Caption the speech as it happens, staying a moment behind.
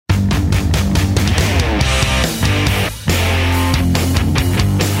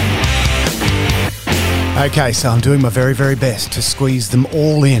Okay, so I'm doing my very, very best to squeeze them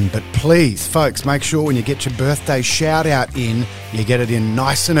all in. But please, folks, make sure when you get your birthday shout-out in, you get it in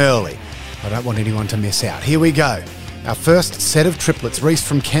nice and early. I don't want anyone to miss out. Here we go. Our first set of triplets, Reese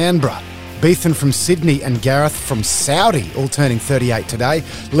from Canberra, Beethan from Sydney and Gareth from Saudi, all turning 38 today.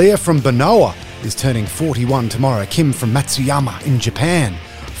 Leah from Benoa is turning 41 tomorrow. Kim from Matsuyama in Japan,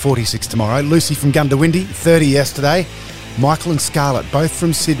 46 tomorrow. Lucy from Gundawindi, 30 yesterday. Michael and Scarlett, both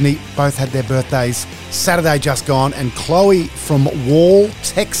from Sydney, both had their birthdays Saturday just gone. And Chloe from Wall,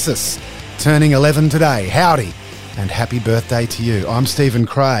 Texas, turning 11 today. Howdy and happy birthday to you. I'm Stephen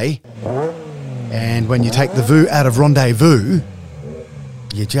Cray. And when you take the VU out of rendezvous,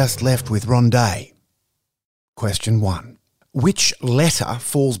 you're just left with rondé. Question 1. Which letter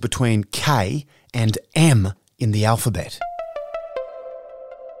falls between K and M in the alphabet?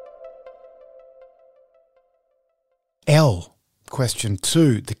 L. Question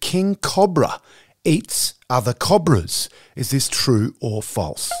 2. The king cobra eats other cobras. Is this true or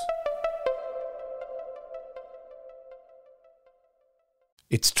false?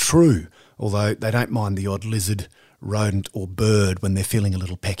 It's true, although they don't mind the odd lizard, rodent or bird when they're feeling a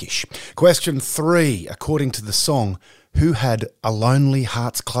little peckish. Question 3. According to the song, who had a Lonely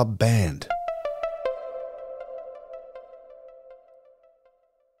Hearts Club band?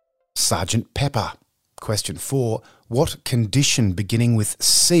 Sergeant Pepper. Question 4. What condition beginning with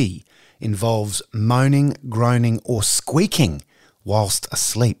C involves moaning, groaning or squeaking whilst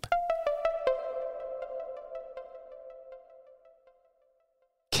asleep?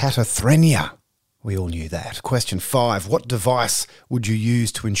 Cataphrenia. We all knew that. Question 5. What device would you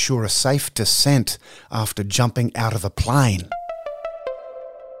use to ensure a safe descent after jumping out of a plane?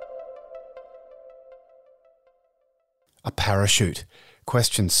 A parachute.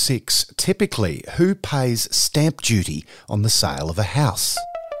 Question 6. Typically, who pays stamp duty on the sale of a house?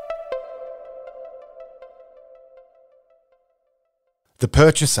 The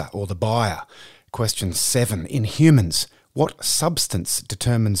purchaser or the buyer. Question 7. In humans, what substance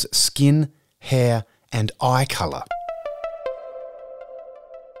determines skin, hair and eye colour?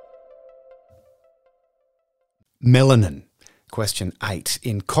 Melanin. Question 8.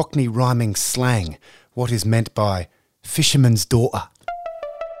 In Cockney rhyming slang, what is meant by fisherman's daughter?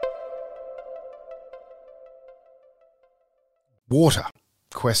 Water.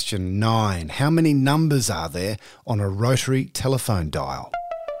 Question 9. How many numbers are there on a rotary telephone dial?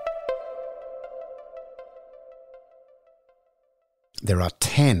 There are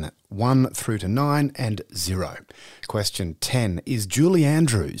 10, 1 through to 9 and 0. Question 10. Is Julie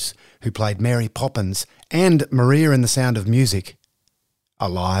Andrews, who played Mary Poppins and Maria in The Sound of Music,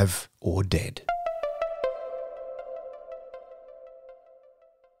 alive or dead?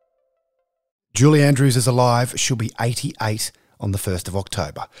 Julie Andrews is alive. She'll be 88 on the 1st of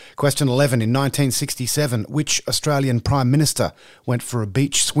October. Question 11. In 1967, which Australian Prime Minister went for a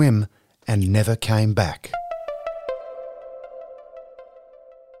beach swim and never came back?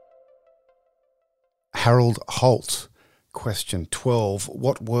 Harold Holt. Question 12.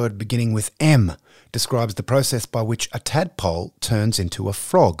 What word beginning with M describes the process by which a tadpole turns into a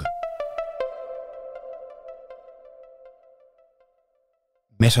frog?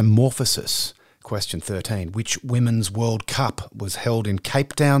 Metamorphosis. Question 13. Which Women's World Cup was held in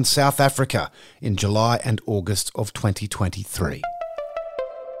Cape Town, South Africa in July and August of 2023?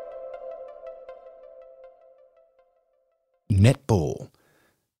 Netball.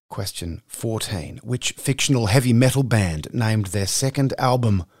 Question 14. Which fictional heavy metal band named their second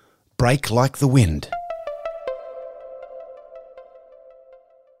album Break Like the Wind?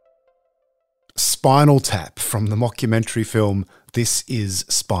 Spinal Tap from the mockumentary film This Is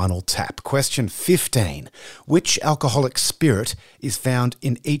Spinal Tap. Question 15. Which alcoholic spirit is found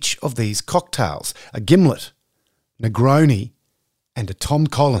in each of these cocktails? A gimlet, Negroni and a Tom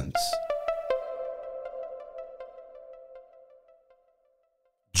Collins.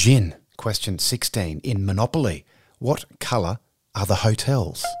 Gin. Question 16. In Monopoly, what colour are the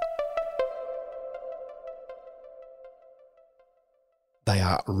hotels? They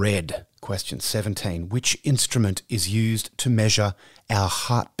are red. Question 17. Which instrument is used to measure our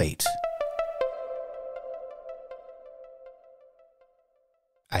heartbeat?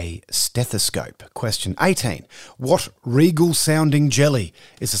 A stethoscope. Question 18. What regal-sounding jelly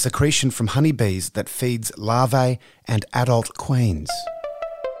is a secretion from honeybees that feeds larvae and adult queens?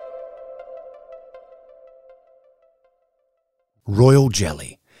 Royal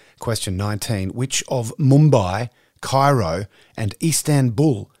jelly. Question 19. Which of Mumbai, Cairo and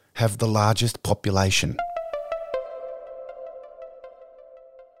Istanbul have the largest population?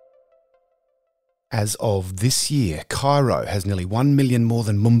 As of this year, Cairo has nearly 1 million more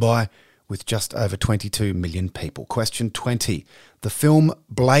than Mumbai, with just over 22 million people. Question 20. The film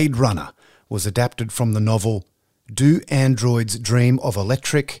Blade Runner was adapted from the novel Do Androids Dream of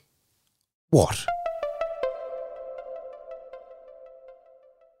Electric What?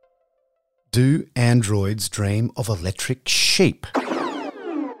 Do androids dream of electric sheep?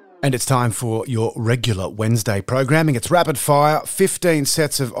 And it's time for your regular Wednesday programming. It's rapid fire, 15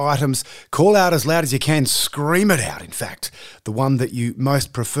 sets of items. Call out as loud as you can, scream it out, in fact. The one that you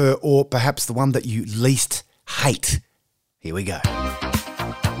most prefer, or perhaps the one that you least hate. Here we go.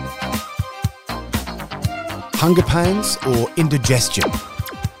 Hunger pains or indigestion?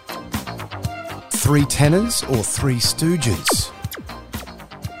 Three tenors or Three Stooges?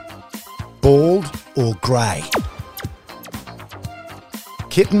 Bald or grey?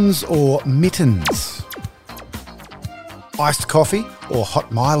 Kittens or mittens? Iced coffee or hot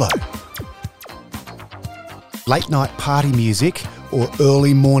Milo? Late night party music or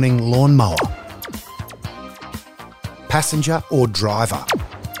early morning lawnmower? Passenger or driver?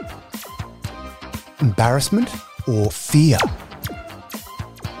 Embarrassment or fear?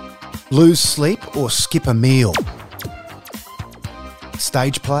 Lose sleep or skip a meal?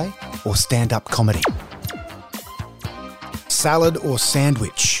 Stage play or stand-up comedy? Salad or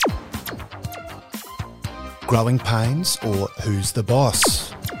sandwich? Growing pains or who's the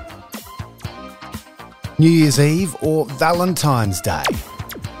boss? New Year's Eve or Valentine's Day?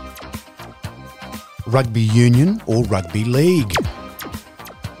 Rugby union or rugby league?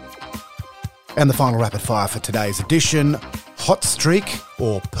 And the final rapid fire for today's edition, hot streak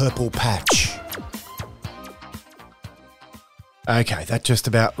or purple patch? Okay, that just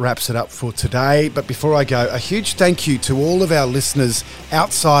about wraps it up for today. But before I go, a huge thank you to all of our listeners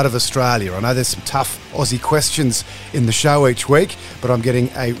outside of Australia. I know there's some tough Aussie questions in the show each week, but I'm getting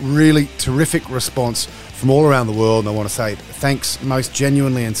a really terrific response from all around the world. And I want to say thanks most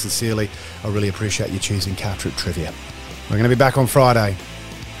genuinely and sincerely. I really appreciate you choosing Car Trip Trivia. We're going to be back on Friday.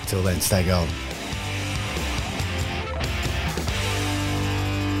 Until then, stay golden.